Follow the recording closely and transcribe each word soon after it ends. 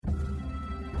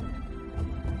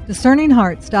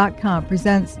DiscerningHearts.com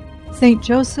presents St.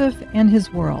 Joseph and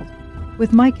His World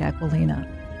with Mike Aquilina.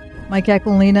 Mike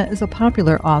Aquilina is a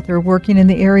popular author working in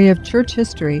the area of church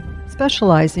history,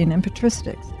 specializing in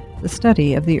patristics, the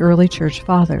study of the early church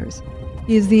fathers.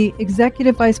 He is the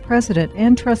executive vice president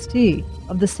and trustee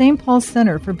of the St. Paul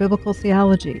Center for Biblical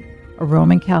Theology, a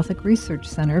Roman Catholic research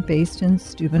center based in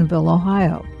Steubenville,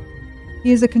 Ohio.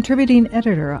 He is a contributing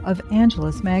editor of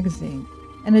Angelus magazine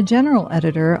and a general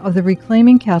editor of the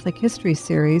Reclaiming Catholic History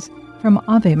series from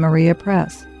Ave Maria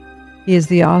Press. He is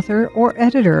the author or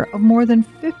editor of more than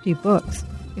 50 books,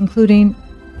 including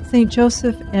St.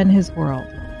 Joseph and His World,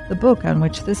 the book on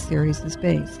which this series is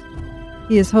based.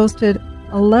 He has hosted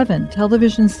 11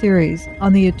 television series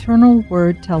on the Eternal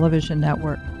Word Television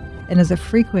Network and is a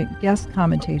frequent guest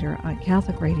commentator on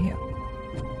Catholic radio.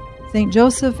 St.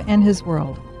 Joseph and His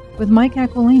World with Mike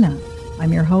Aquilina.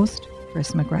 I'm your host,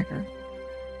 Chris McGregor.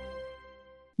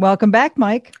 Welcome back,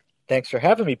 Mike. Thanks for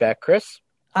having me back, Chris.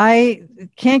 I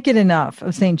can't get enough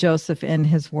of St. Joseph and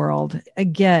His World.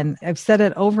 Again, I've said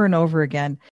it over and over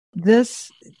again.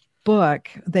 This book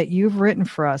that you've written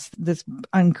for us, this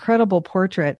incredible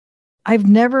portrait, I've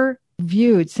never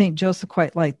viewed St. Joseph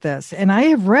quite like this. And I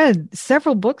have read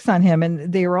several books on him,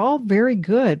 and they are all very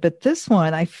good. But this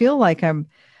one, I feel like I'm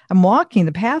walking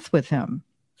the path with him.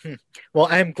 Well,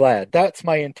 I'm glad. That's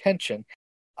my intention.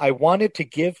 I wanted to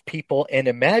give people an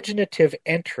imaginative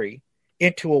entry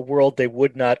into a world they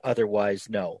would not otherwise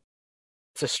know.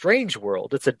 It's a strange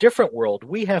world. It's a different world.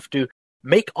 We have to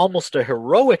make almost a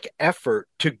heroic effort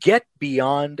to get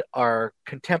beyond our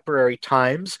contemporary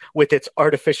times with its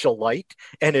artificial light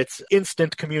and its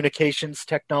instant communications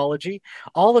technology.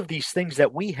 All of these things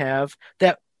that we have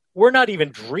that were not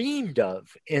even dreamed of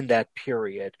in that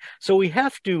period. So we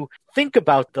have to think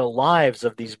about the lives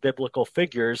of these biblical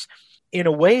figures in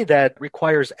a way that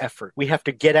requires effort. We have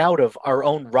to get out of our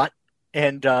own rut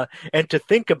and to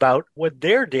think about what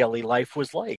their daily life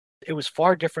was like. It was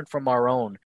far different from our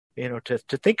own. You know,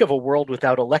 to think of a world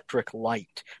without electric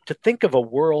light, to think of a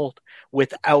world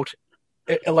without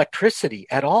electricity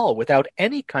at all, without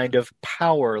any kind of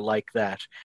power like that.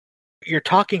 You're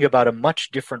talking about a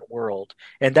much different world.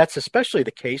 And that's especially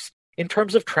the case in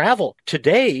terms of travel.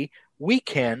 Today, we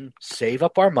can save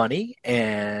up our money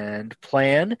and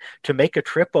plan to make a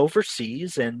trip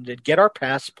overseas and get our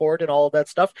passport and all of that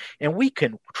stuff. And we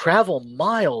can travel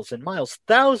miles and miles,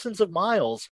 thousands of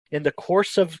miles in the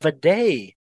course of a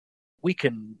day. We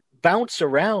can bounce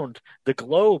around the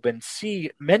globe and see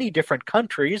many different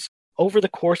countries over the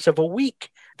course of a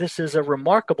week. This is a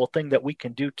remarkable thing that we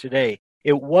can do today.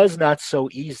 It was not so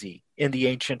easy in the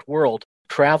ancient world.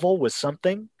 Travel was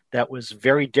something that was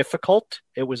very difficult.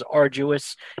 It was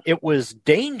arduous. It was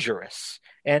dangerous.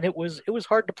 And it was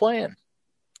hard to plan.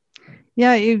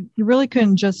 Yeah, you really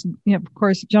couldn't just, of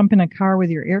course, jump in a car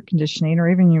with your air conditioning or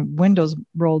even your windows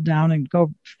rolled down and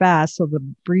go fast so the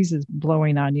breeze is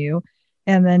blowing on you.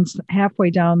 And then halfway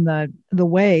down the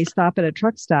way, stop at a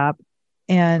truck stop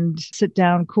and sit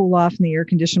down, cool off in the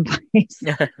air-conditioned place.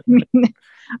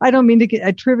 I don't mean to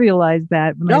trivialize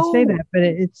that when I say that, but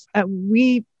it's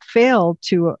we fail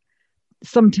to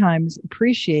sometimes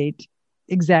appreciate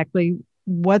exactly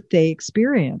what they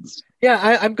experienced.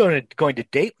 Yeah, I'm going to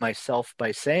date myself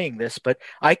by saying this, but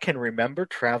I can remember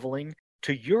traveling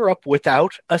to Europe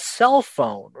without a cell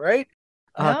phone, right?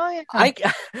 Yeah.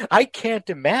 I can't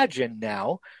imagine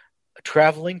now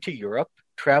traveling to Europe,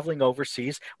 traveling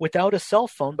overseas without a cell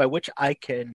phone by which I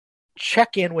can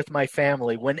check in with my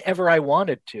family whenever I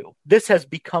wanted to. This has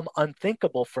become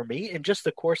unthinkable for me in just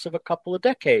the course of a couple of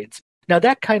decades. Now,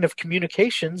 that kind of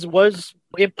communications was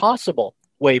impossible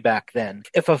way back then.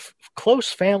 If a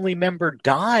close family member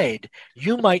died,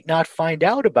 you might not find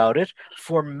out about it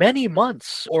for many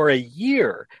months or a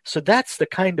year. So that's the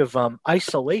kind of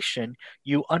isolation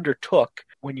you undertook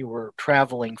when you were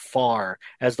traveling far,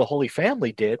 as the Holy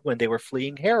Family did when they were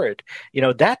fleeing Herod. You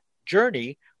know, that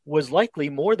journey was likely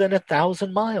more than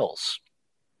 1,000 miles.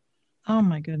 Oh,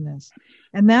 my goodness.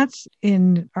 And that's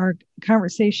in our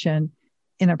conversation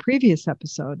in a previous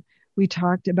episode. We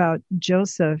talked about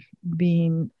Joseph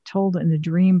being told in a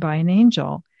dream by an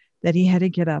angel that he had to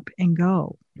get up and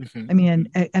go. Mm-hmm. I mean,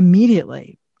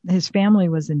 immediately his family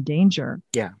was in danger.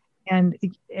 Yeah. And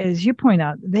as you point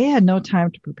out, they had no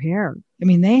time to prepare. I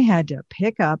mean, they had to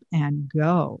pick up and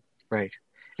go. Right.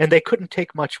 And they couldn't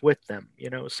take much with them, you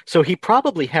know. So he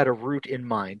probably had a route in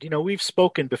mind. You know, we've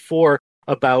spoken before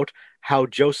about how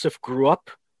Joseph grew up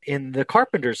in the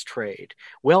carpenter's trade.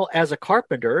 Well, as a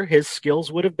carpenter, his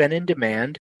skills would have been in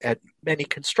demand at many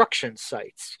construction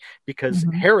sites because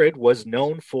Herod was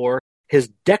known for his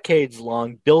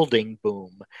decades-long building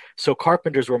boom. So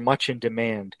carpenters were much in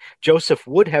demand. Joseph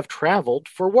would have traveled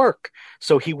for work,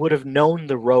 so he would have known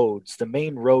the roads, the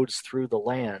main roads through the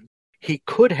land. He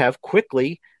could have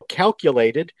quickly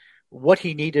calculated what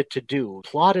he needed to do,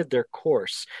 plotted their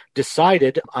course,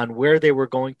 decided on where they were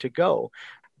going to go.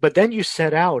 But then you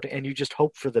set out and you just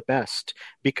hope for the best,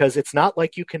 because it's not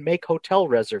like you can make hotel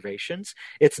reservations.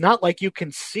 It's not like you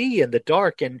can see in the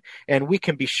dark, and we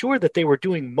can be sure that they were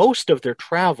doing most of their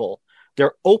travel,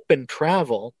 their open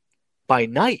travel, by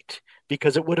night,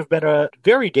 because it would have been a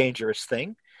very dangerous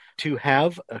thing to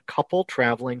have a couple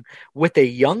traveling with a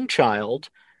young child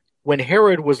when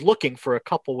Herod was looking for a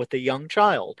couple with a young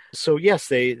child. So yes,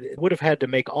 they would have had to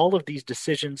make all of these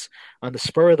decisions on the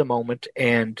spur of the moment,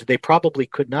 and they probably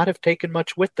could not have taken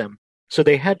much with them. So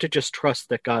they had to just trust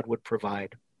that God would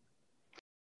provide.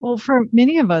 Well, for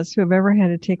many of us who have ever had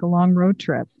to take a long road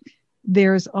trip,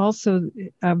 there's also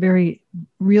a very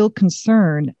real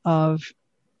concern of,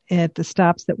 at the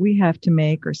stops that we have to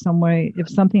make, or some way, if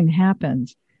something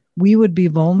happens, we would be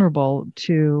vulnerable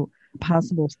to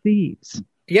possible thieves.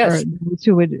 Yes. Or those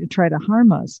who would try to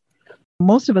harm us.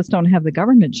 Most of us don't have the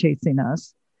government chasing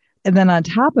us. And then on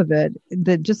top of it,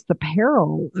 just the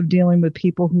peril of dealing with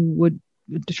people who would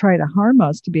try to harm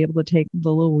us to be able to take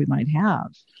the little we might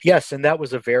have. Yes, and that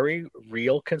was a very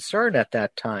real concern at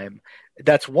that time.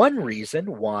 That's one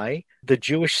reason why the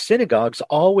Jewish synagogues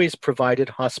always provided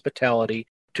hospitality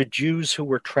to Jews who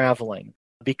were traveling,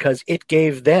 because it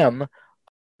gave them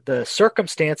the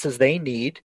circumstances they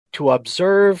need to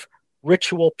observe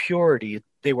ritual purity.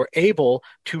 They were able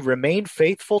to remain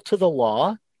faithful to the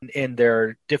law in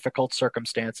their difficult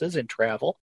circumstances in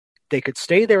travel. They could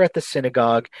stay there at the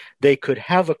synagogue. They could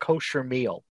have a kosher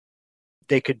meal.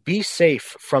 They could be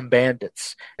safe from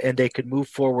bandits, and they could move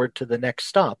forward to the next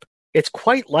stop. It's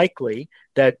quite likely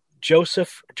that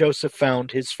Joseph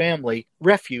found his family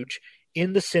refuge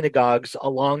in the synagogues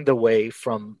along the way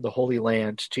from the Holy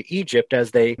Land to Egypt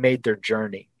as they made their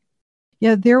journey.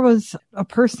 Yeah, there was a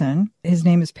person, his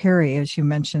name is Perry, as you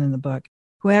mentioned in the book,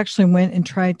 who actually went and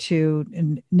tried to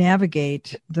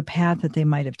navigate the path that they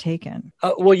might have taken.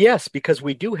 Well, yes, because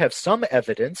we do have some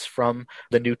evidence from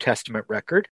the New Testament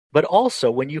record, but also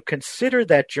when you consider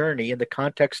that journey in the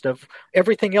context of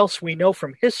everything else we know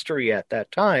from history at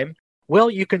that time, well,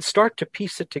 you can start to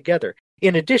piece it together.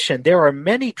 In addition, there are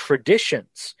many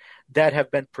traditions that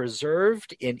have been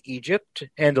preserved in Egypt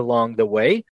and along the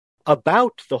way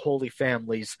about the Holy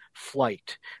Family's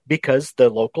flight, because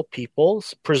the local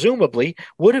peoples presumably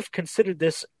would have considered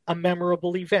this a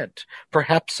memorable event.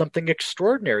 Perhaps something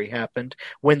extraordinary happened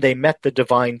when they met the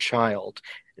divine child.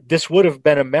 This would have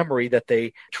been a memory that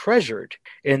they treasured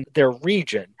in their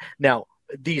region. Now,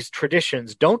 these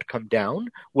traditions don't come down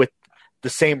with the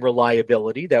same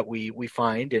reliability that we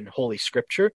find in Holy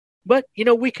Scripture, but,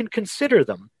 we can consider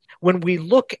them. When we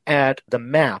look at the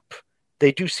map,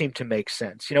 they do seem to make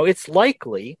sense. It's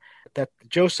likely that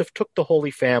Joseph took the Holy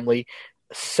Family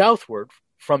southward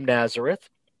from Nazareth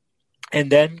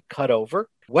and then cut over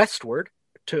westward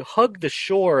to hug the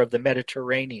shore of the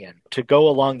Mediterranean, to go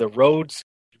along the roads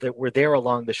that were there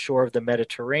along the shore of the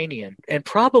Mediterranean. And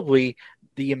probably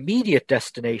the immediate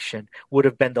destination would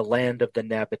have been the land of the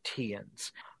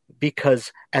Nabateans,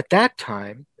 because at that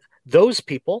time, those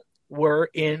people were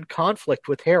in conflict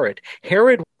with Herod.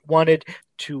 Herod wanted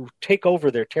to take over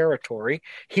their territory.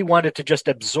 He wanted to just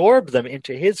absorb them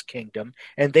into his kingdom,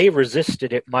 and they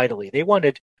resisted it mightily. They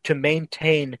wanted to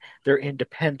maintain their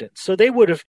independence. So they would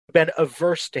have been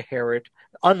averse to Herod,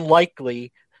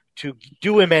 unlikely to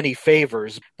do him any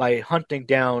favors by hunting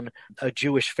down a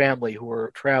Jewish family who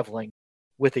were traveling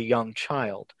with a young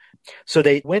child. So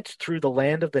they went through the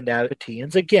land of the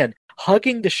Nabateans, again,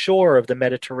 hugging the shore of the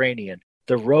Mediterranean,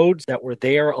 the roads that were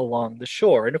there along the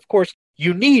shore. And of course,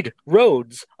 you need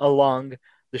roads along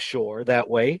the shore that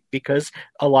way, because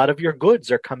a lot of your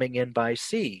goods are coming in by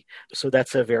sea. So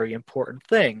that's a very important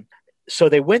thing. So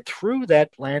they went through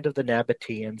that land of the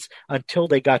Nabateans until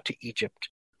they got to Egypt.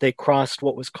 They crossed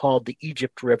what was called the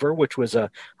Egypt River, which was a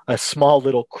small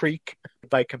little creek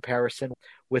by comparison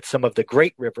with some of the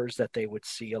great rivers that they would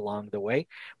see along the way.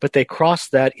 But they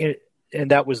crossed that,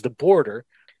 and that was the border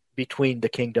between the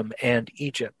kingdom and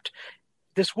Egypt.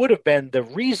 This would have been the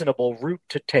reasonable route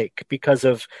to take because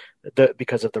of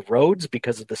the roads,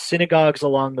 because of the synagogues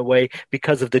along the way,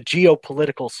 because of the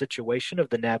geopolitical situation of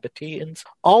the Nabateans.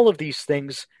 All of these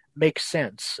things make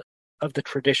sense of the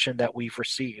tradition that we've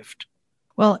received.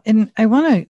 Well, and I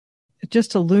want to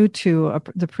just allude to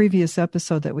the previous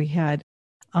episode that we had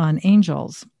on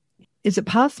angels. Is it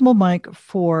possible, Mike,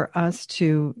 for us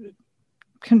to,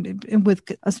 with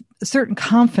a certain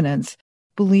confidence,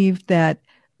 believed that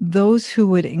those who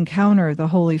would encounter the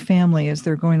Holy Family as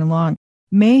they're going along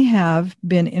may have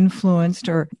been influenced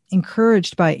or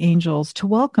encouraged by angels to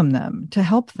welcome them, to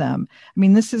help them. I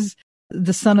mean, this is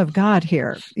the Son of God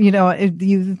here.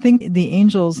 You think the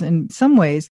angels in some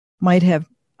ways might have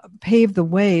paved the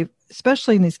way,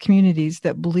 especially in these communities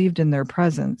that believed in their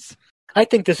presence. I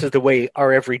think this is the way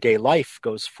our everyday life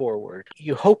goes forward.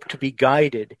 You hope to be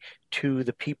guided to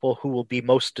the people who will be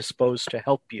most disposed to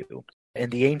help you. And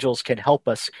the angels can help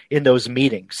us in those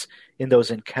meetings, in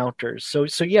those encounters. So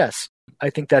yes, I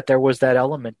think that there was that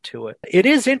element to it. It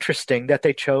is interesting that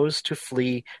they chose to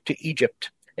flee to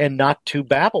Egypt and not to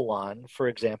Babylon, for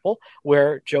example,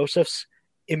 where Joseph's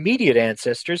immediate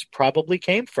ancestors probably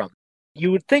came from.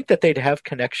 You would think that they'd have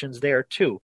connections there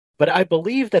too. But I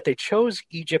believe that they chose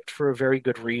Egypt for a very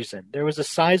good reason. There was a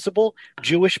sizable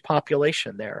Jewish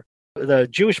population there. The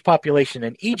Jewish population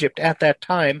in Egypt at that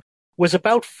time was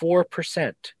about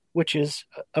 4%, which is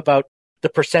about the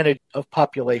percentage of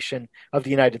population of the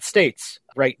United States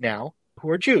right now who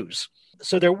are Jews.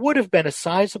 So there would have been a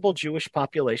sizable Jewish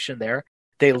population there.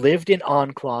 They lived in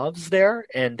enclaves there,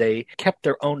 and they kept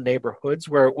their own neighborhoods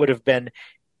where it would have been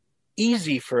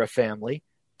easy for a family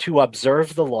to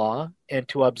observe the law and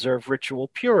to observe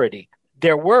ritual purity.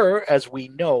 There were, as we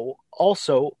know,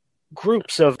 also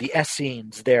groups of the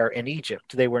Essenes there in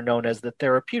Egypt. They were known as the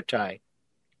Therapeutae.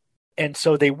 And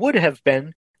so they would have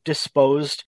been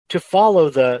disposed to follow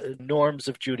the norms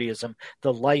of Judaism,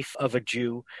 the life of a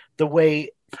Jew, the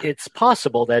way it's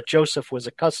possible that Joseph was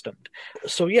accustomed.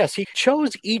 So yes, he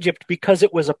chose Egypt because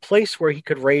it was a place where he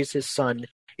could raise his son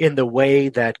in the way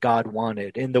that God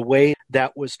wanted, in the way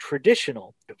that was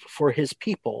traditional for his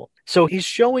people. So he's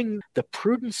showing the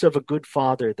prudence of a good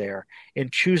father there in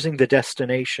choosing the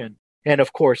destination. And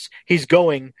of course, he's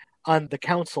going on the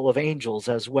council of angels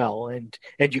as well, and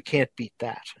you can't beat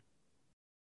that.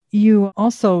 You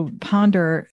also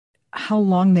ponder how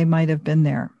long they might have been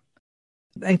there.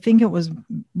 I think it was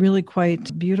really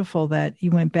quite beautiful that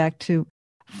you went back to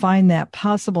find that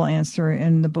possible answer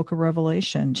in the book of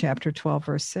Revelation, chapter 12,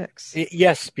 verse 6.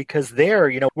 Yes, because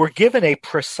there, we're given a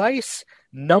precise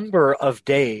number of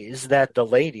days that the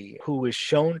lady who is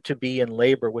shown to be in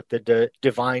labor with the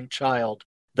divine child,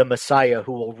 the Messiah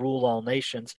who will rule all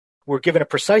nations, we're given a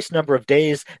precise number of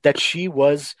days that she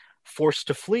was forced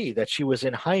to flee, that she was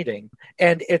in hiding.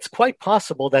 And it's quite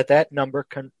possible that that number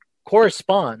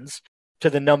corresponds to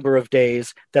the number of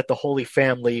days that the Holy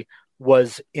Family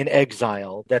was in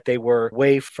exile, that they were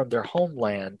away from their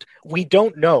homeland. We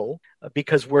don't know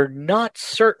because we're not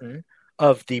certain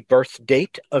of the birth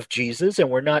date of Jesus, and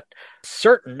we're not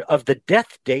certain of the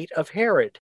death date of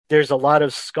Herod. There's a lot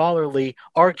of scholarly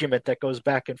argument that goes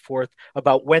back and forth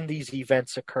about when these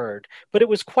events occurred, but it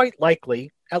was quite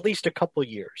likely at least a couple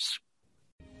years.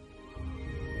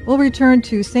 We'll return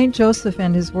to St. Joseph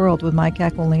and his world with Mike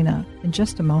Aquilina in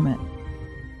just a moment.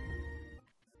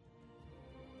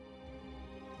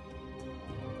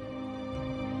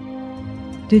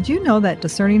 Did you know that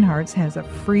Discerning Hearts has a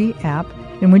free app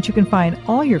in which you can find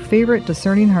all your favorite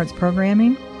Discerning Hearts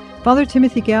programming? Father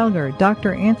Timothy Gallagher,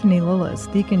 Dr. Anthony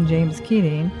Lillis, Deacon James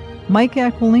Keating, Mike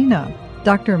Aquilina,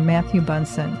 Dr. Matthew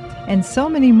Bunson, and so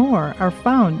many more are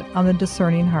found on the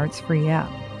Discerning Hearts free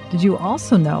app. Did you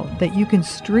also know that you can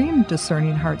stream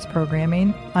Discerning Hearts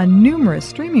programming on numerous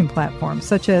streaming platforms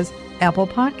such as Apple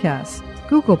Podcasts,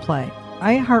 Google Play,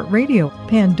 iHeartRadio,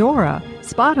 Pandora,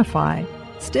 Spotify,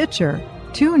 Stitcher,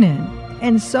 TuneIn,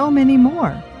 and so many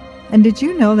more? And did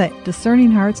you know that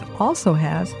Discerning Hearts also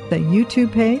has the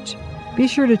YouTube page? Be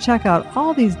sure to check out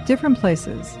all these different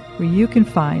places where you can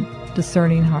find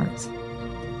Discerning Hearts.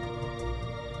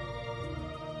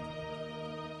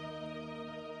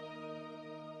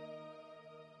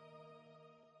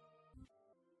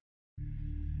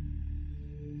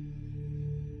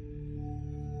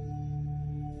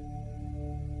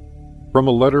 From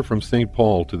a letter from St.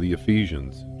 Paul to the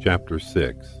Ephesians, chapter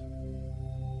 6.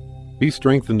 Be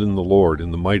strengthened in the Lord in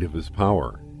the might of his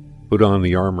power. Put on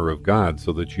the armor of God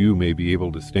so that you may be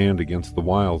able to stand against the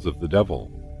wiles of the devil.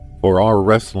 For our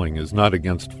wrestling is not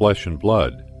against flesh and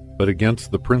blood, but against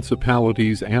the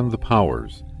principalities and the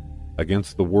powers,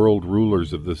 against the world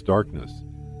rulers of this darkness,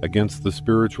 against the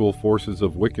spiritual forces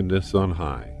of wickedness on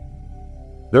high.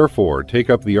 Therefore, take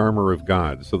up the armor of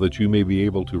God so that you may be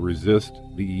able to resist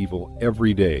the evil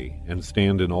every day and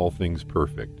stand in all things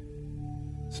perfect.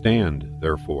 Stand,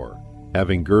 therefore,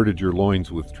 having girded your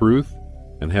loins with truth,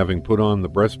 and having put on the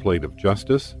breastplate of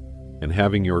justice, and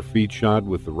having your feet shod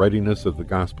with the readiness of the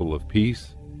gospel of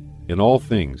peace, in all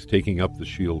things taking up the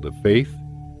shield of faith,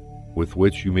 with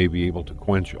which you may be able to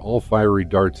quench all fiery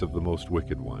darts of the most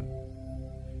wicked one.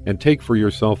 And take for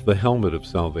yourself the helmet of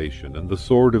salvation and the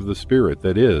sword of the Spirit,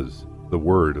 that is, the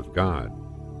Word of God.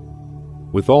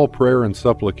 With all prayer and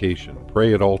supplication,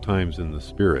 pray at all times in the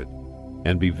Spirit,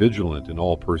 and be vigilant in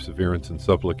all perseverance and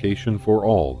supplication for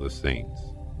all the saints.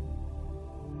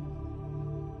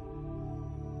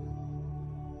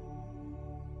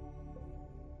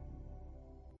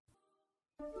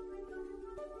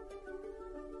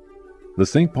 The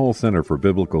St. Paul Center for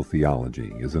Biblical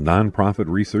Theology is a nonprofit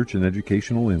research and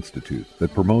educational institute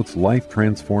that promotes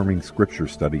life-transforming scripture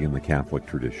study in the Catholic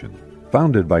tradition.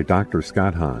 Founded by Dr.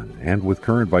 Scott Hahn and with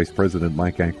current Vice President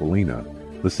Mike Aquilina,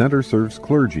 the center serves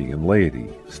clergy and laity,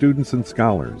 students and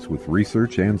scholars with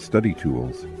research and study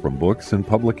tools, from books and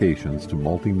publications to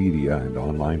multimedia and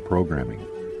online programming.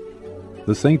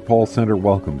 The St. Paul Center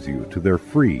welcomes you to their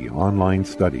free online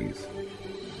studies.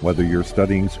 Whether you're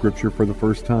studying Scripture for the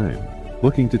first time,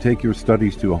 looking to take your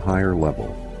studies to a higher level,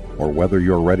 or whether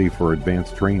you're ready for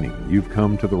advanced training, you've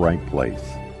come to the right place.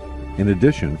 In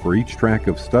addition, for each track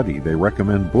of study, they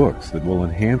recommend books that will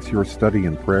enhance your study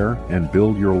in prayer and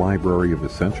build your library of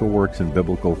essential works in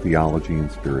biblical theology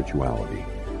and spirituality.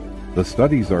 The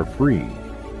studies are free.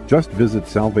 Just visit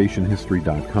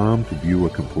salvationhistory.com to view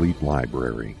a complete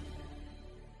library.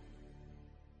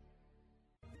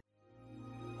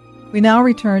 We now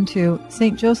return to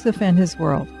St. Joseph and His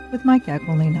World with Mike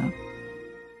Aquilina.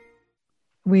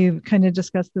 We've kind of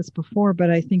discussed this before, but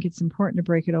I think it's important to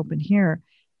break it open here.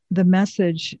 The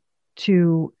message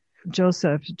to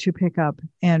Joseph to pick up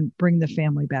and bring the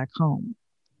family back home.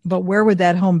 But where would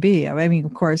that home be? I mean,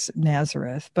 of course,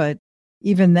 Nazareth, but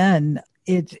even then,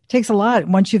 it takes a lot.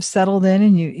 Once you've settled in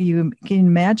and you can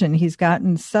imagine he's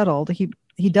gotten settled,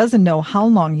 he doesn't know how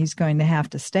long he's going to have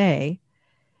to stay.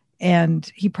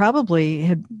 And he probably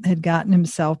had gotten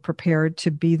himself prepared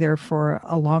to be there for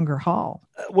a longer haul.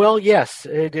 Well, yes,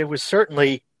 it was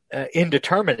certainly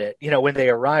indeterminate. When they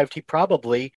arrived, he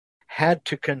probably had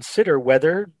to consider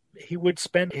whether he would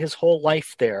spend his whole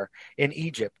life there in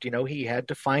Egypt. He had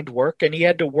to find work, and he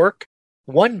had to work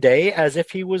one day as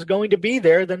if he was going to be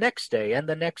there the next day and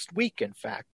the next week, in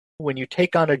fact. When you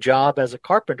take on a job as a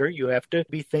carpenter, you have to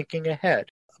be thinking ahead.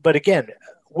 But again,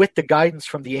 with the guidance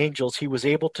from the angels, he was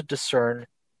able to discern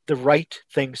the right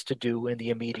things to do in the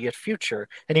immediate future,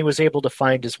 and he was able to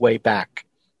find his way back.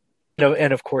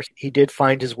 And of course, he did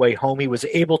find his way home. He was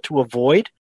able to avoid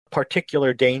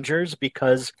particular dangers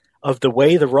because of the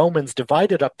way the Romans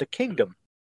divided up the kingdom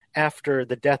after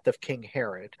the death of King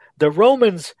Herod. The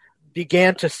Romans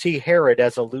began to see Herod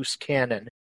as a loose cannon,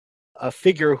 a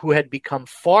figure who had become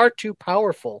far too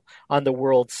powerful on the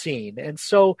world scene. And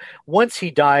so once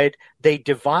he died, they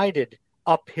divided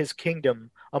up his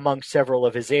kingdom among several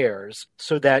of his heirs,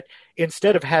 so that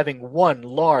instead of having one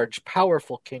large,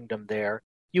 powerful kingdom there,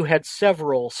 you had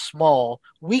several small,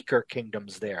 weaker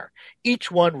kingdoms there, each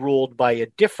one ruled by a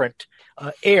different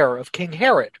heir of King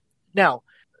Herod. Now,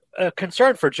 a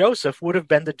concern for Joseph would have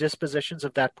been the dispositions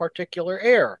of that particular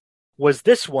heir. Was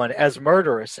this one as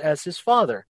murderous as his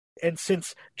father? And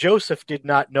since Joseph did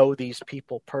not know these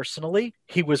people personally,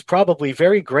 he was probably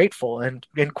very grateful and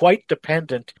quite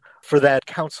dependent for that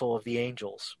counsel of the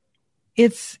angels.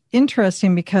 It's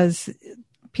interesting because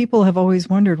people have always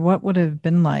wondered what would it have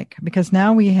been like, because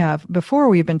now before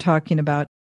we've been talking about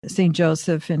St.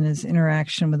 Joseph and his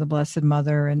interaction with the Blessed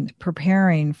Mother and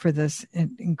preparing for this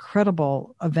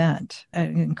incredible event,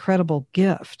 an incredible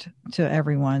gift to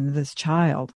everyone, this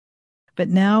child. But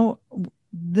now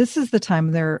this is the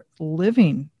time they're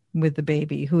living with the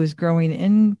baby who is growing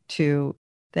into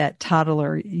that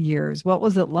toddler years. What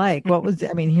was it like?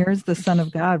 Here's the Son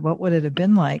of God. What would it have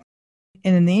been like?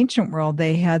 And in the ancient world,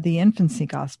 they had the infancy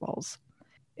gospels.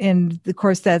 And of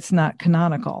course, that's not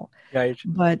canonical. Right.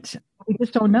 But we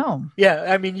just don't know.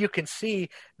 Yeah, you can see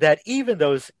that even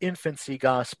those infancy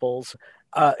gospels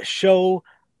show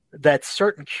that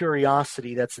certain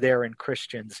curiosity that's there in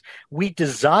Christians. We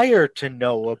desire to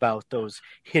know about those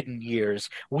hidden years.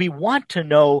 We want to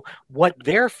know what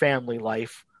their family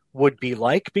life would be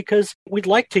like because we'd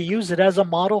like to use it as a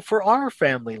model for our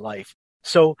family life.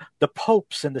 So the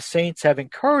popes and the saints have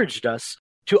encouraged us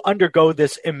to undergo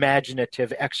this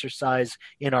imaginative exercise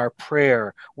in our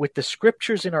prayer with the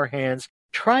scriptures in our hands,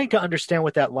 trying to understand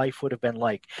what that life would have been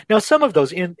like. Now, some of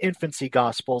those infancy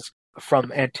gospels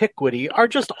from antiquity are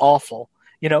just awful,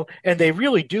 and they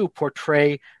really do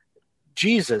portray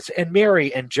Jesus and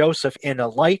Mary and Joseph in a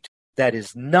light that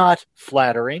is not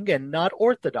flattering and not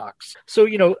orthodox. So,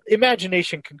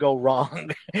 imagination can go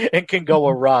wrong and can go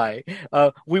awry.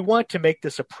 We want to make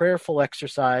this a prayerful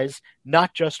exercise,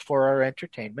 not just for our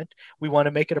entertainment. We want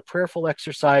to make it a prayerful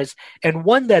exercise and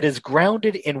one that is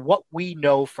grounded in what we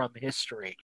know from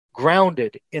history.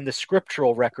 grounded in the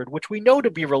scriptural record, which we know to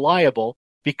be reliable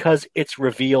because it's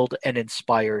revealed and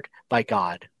inspired by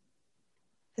God.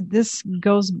 This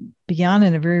goes beyond,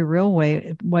 in a very real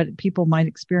way, what people might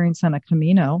experience on a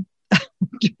Camino,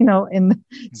 in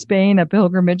Spain, a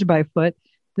pilgrimage by foot.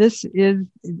 This is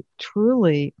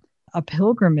truly a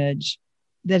pilgrimage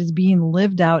that is being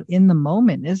lived out in the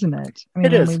moment, isn't it? I mean,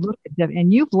 it is. We look at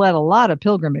and you've led a lot of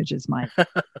pilgrimages, Mike.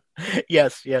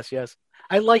 Yes.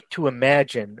 I like to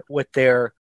imagine what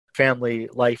their family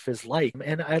life is like,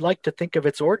 and I like to think of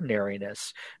its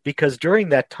ordinariness, because during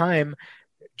that time,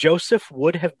 Joseph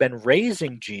would have been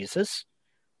raising Jesus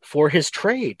for his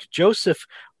trade. Joseph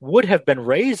would have been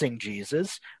raising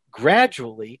Jesus,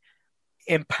 gradually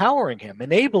empowering him,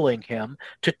 enabling him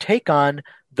to take on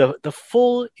the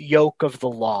full yoke of the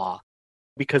law,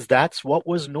 because that's what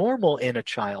was normal in a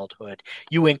childhood.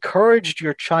 You encouraged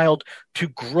your child to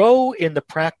grow in the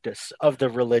practice of the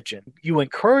religion. You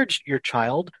encouraged your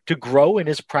child to grow in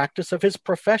his practice of his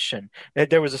profession.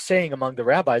 There was a saying among the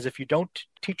rabbis, if you don't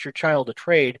teach your child a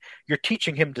trade, you're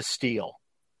teaching him to steal.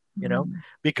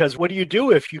 Because what do you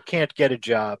do if you can't get a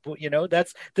job?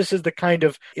 This is the kind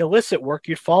of illicit work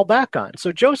you'd fall back on.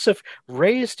 So Joseph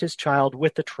raised his child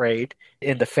with the trade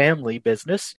in the family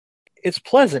business. It's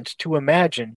pleasant to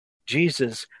imagine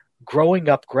Jesus growing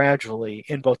up gradually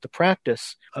in both the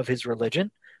practice of his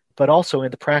religion, but also in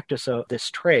the practice of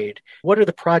this trade. What are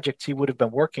the projects he would have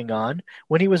been working on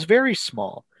when he was very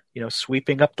small?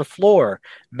 Sweeping up the floor,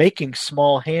 making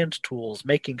small hand tools,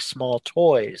 making small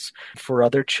toys for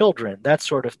other children, that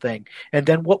sort of thing. And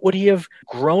then what would he have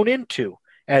grown into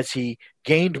as he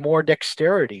gained more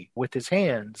dexterity with his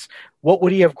hands? What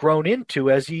would he have grown into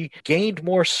as he gained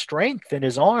more strength in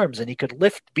his arms and he could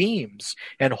lift beams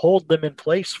and hold them in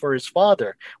place for his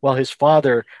father while his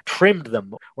father trimmed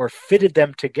them or fitted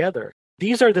them together?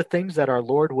 These are the things that our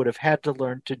Lord would have had to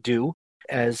learn to do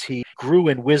as he grew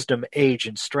in wisdom, age,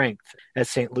 and strength, as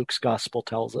St. Luke's gospel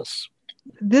tells us.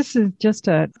 This is just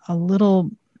a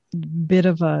little bit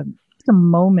of a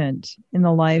moment in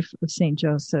the life of St.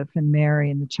 Joseph and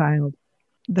Mary and the child.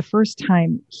 The first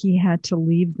time he had to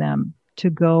leave them to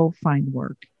go find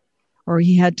work, or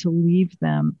he had to leave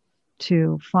them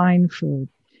to find food.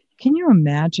 Can you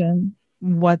imagine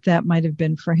what that might have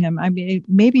been for him? I mean,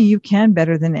 maybe you can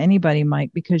better than anybody,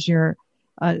 Mike, because you're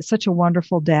such a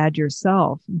wonderful dad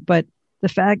yourself. But the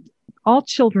fact, all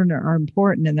children are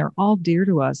important and they're all dear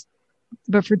to us.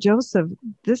 But for Joseph,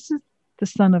 this is the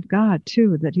Son of God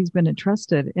too, that he's been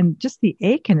entrusted, and just the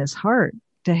ache in his heart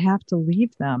to have to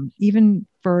leave them even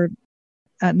for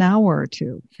an hour or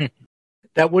two.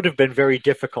 That would have been very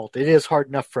difficult. It is hard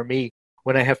enough for me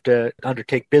when I have to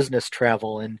undertake business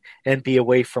travel and be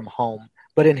away from home.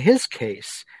 But in his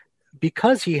case,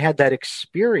 because he had that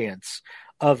experience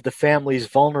of the family's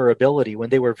vulnerability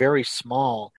when they were very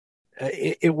small,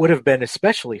 it would have been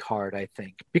especially hard, I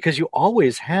think, because you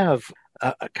always have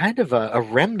a kind of a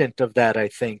remnant of that, I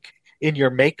think, in your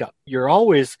makeup. You're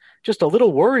always just a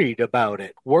little worried about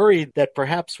it, worried that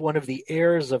perhaps one of the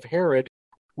heirs of Herod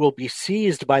will be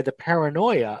seized by the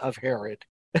paranoia of Herod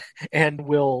and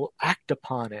will act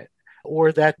upon it,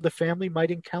 or that the family might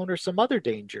encounter some other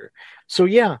danger. So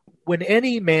yeah, when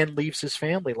any man leaves his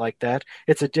family like that,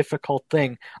 it's a difficult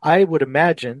thing. I would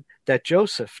imagine that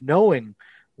Joseph, knowing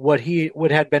what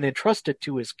had been entrusted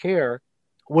to his care,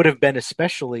 would have been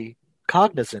especially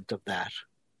cognizant of that.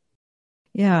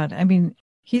 Yeah, I mean,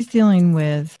 he's dealing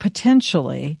with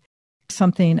potentially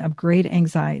something of great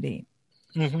anxiety,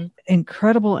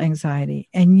 incredible anxiety.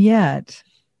 And yet,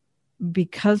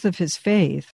 because of his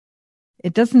faith,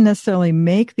 it doesn't necessarily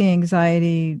make the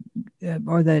anxiety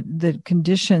or the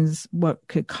conditions what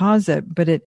could cause it, but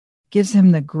it gives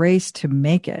him the grace to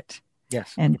make it.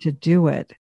 Yes. And to do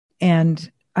it.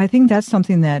 And I think that's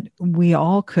something that we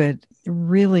all could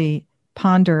really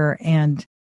ponder and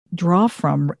draw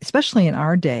from, especially in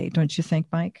our day, don't you think,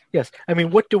 Mike? Yes. I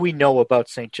mean, what do we know about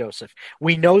St. Joseph?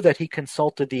 We know that he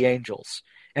consulted the angels,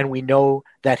 and we know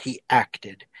that he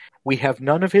acted. We have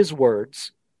none of his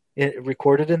words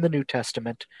recorded in the New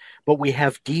Testament, but we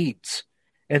have deeds,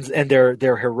 and they're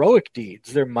heroic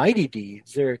deeds, they're mighty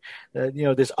deeds, they're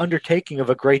this undertaking of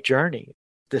a great journey,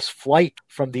 this flight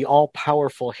from the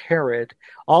all-powerful Herod.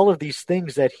 All of these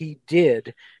things that he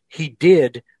did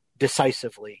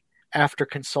decisively after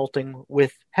consulting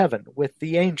with heaven, with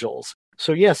the angels.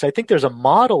 So yes, I think there's a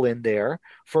model in there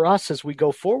for us as we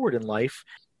go forward in life,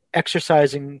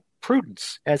 exercising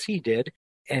prudence as he did,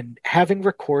 and having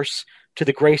recourse to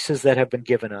the graces that have been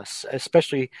given us,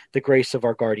 especially the grace of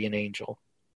our guardian angel.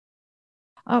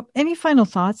 Any final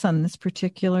thoughts on this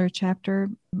particular chapter,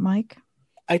 Mike?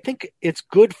 I think it's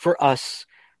good for us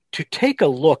to take a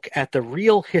look at the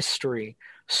real history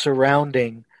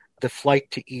surrounding the flight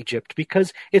to Egypt,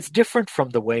 because it's different from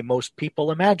the way most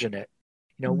people imagine it.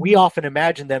 We often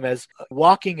imagine them as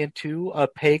walking into a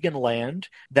pagan land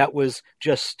that was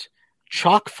just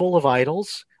chock full of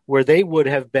idols, where they would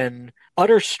have been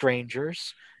utter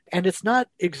strangers, and it's not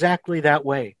exactly that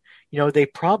way. They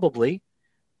probably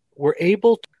were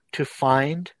able to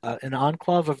find an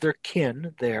enclave of their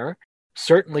kin there,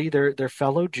 certainly their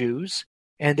fellow Jews,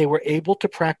 and they were able to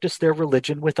practice their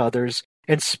religion with others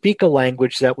and speak a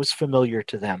language that was familiar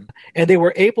to them. And they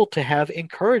were able to have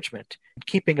encouragement in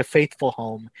keeping a faithful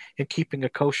home and keeping a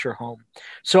kosher home.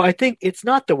 So I think it's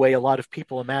not the way a lot of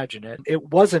people imagine it.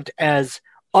 It wasn't as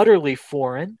utterly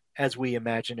foreign as we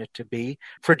imagine it to be,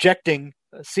 projecting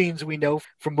scenes we know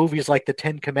from movies like The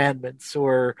Ten Commandments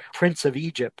or Prince of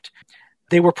Egypt.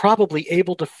 They were probably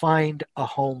able to find a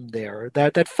home there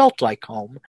that felt like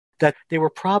home, that they were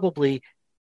probably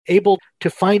able to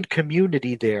find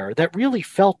community there that really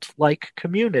felt like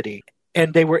community.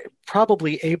 And they were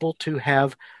probably able to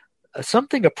have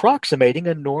something approximating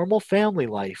a normal family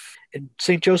life. And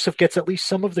St. Joseph gets at least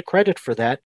some of the credit for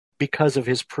that because of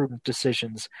his prudent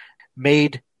decisions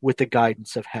made with the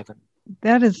guidance of heaven.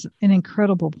 That is an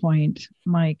incredible point,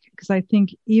 Mike, because I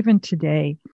think even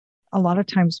today, a lot of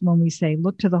times when we say,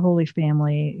 look to the Holy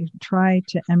Family, try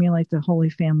to emulate the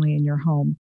Holy Family in your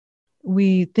home,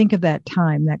 we think of that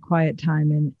time, that quiet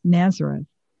time in Nazareth.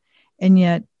 And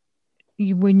yet,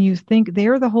 when you think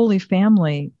they're the Holy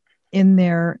Family in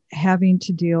there having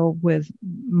to deal with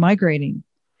migrating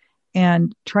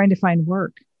and trying to find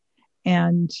work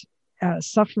and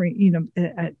suffering,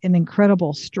 an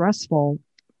incredible,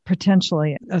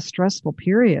 potentially a stressful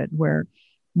period where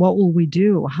what will we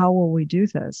do? How will we do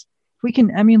this? We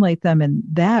can emulate them in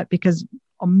that, because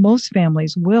most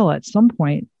families will at some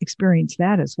point experience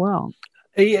that as well.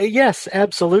 Yes,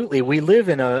 absolutely. We live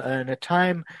in a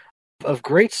time of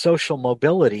great social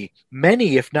mobility.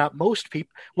 Many, if not most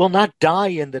people, will not die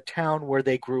in the town where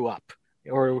they grew up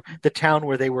or the town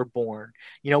where they were born.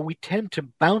 We tend to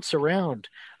bounce around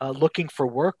looking for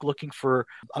work, looking for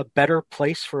a better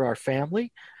place for our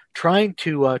family, trying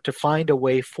to find a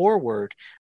way forward.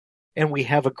 And we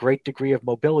have a great degree of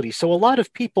mobility. So a lot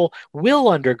of people will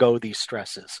undergo these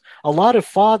stresses. A lot of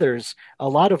fathers, a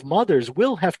lot of mothers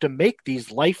will have to make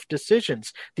these life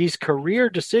decisions, these career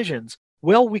decisions.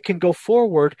 Well, we can go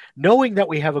forward knowing that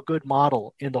we have a good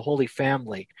model in the Holy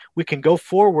Family. We can go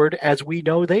forward as we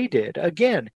know they did.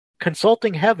 Again,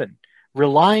 consulting heaven,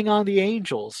 relying on the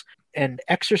angels, and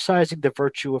exercising the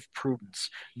virtue of prudence,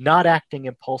 not acting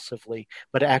impulsively,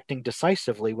 but acting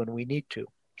decisively when we need to.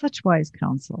 Such wise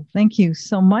counsel. Thank you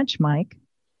so much, Mike.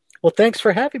 Well, thanks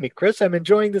for having me, Chris. I'm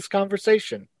enjoying this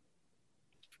conversation.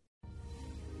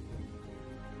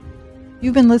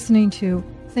 You've been listening to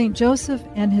St. Joseph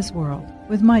and His World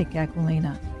with Mike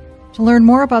Aquilina. To learn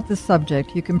more about this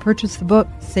subject, you can purchase the book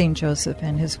St. Joseph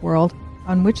and His World,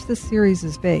 on which this series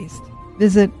is based.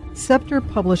 Visit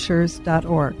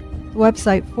scepterpublishers.org, the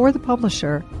website for the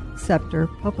publisher, Scepter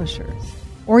Publishers.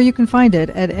 Or you can find it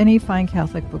at any fine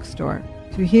Catholic bookstore.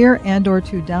 To hear and or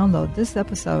to download this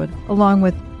episode, along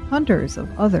with hundreds of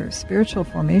other spiritual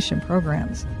formation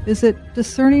programs, visit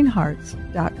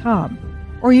discerninghearts.com,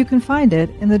 or you can find it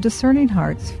in the Discerning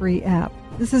Hearts free app.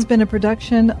 This has been a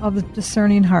production of the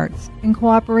Discerning Hearts in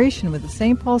cooperation with the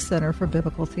St. Paul Center for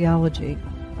Biblical Theology.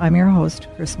 I'm your host,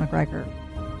 Chris McGregor.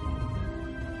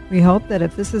 We hope that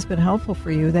if this has been helpful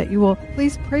for you, that you will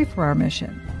please pray for our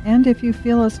mission. And if you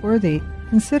feel us worthy,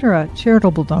 consider a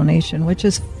charitable donation, which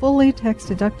is fully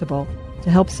tax-deductible, to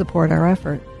help support our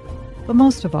effort. But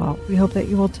most of all, we hope that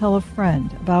you will tell a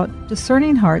friend about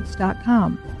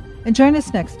discerninghearts.com and join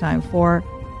us next time for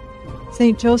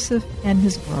St. Joseph and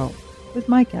His World with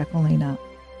Mike Aquilina.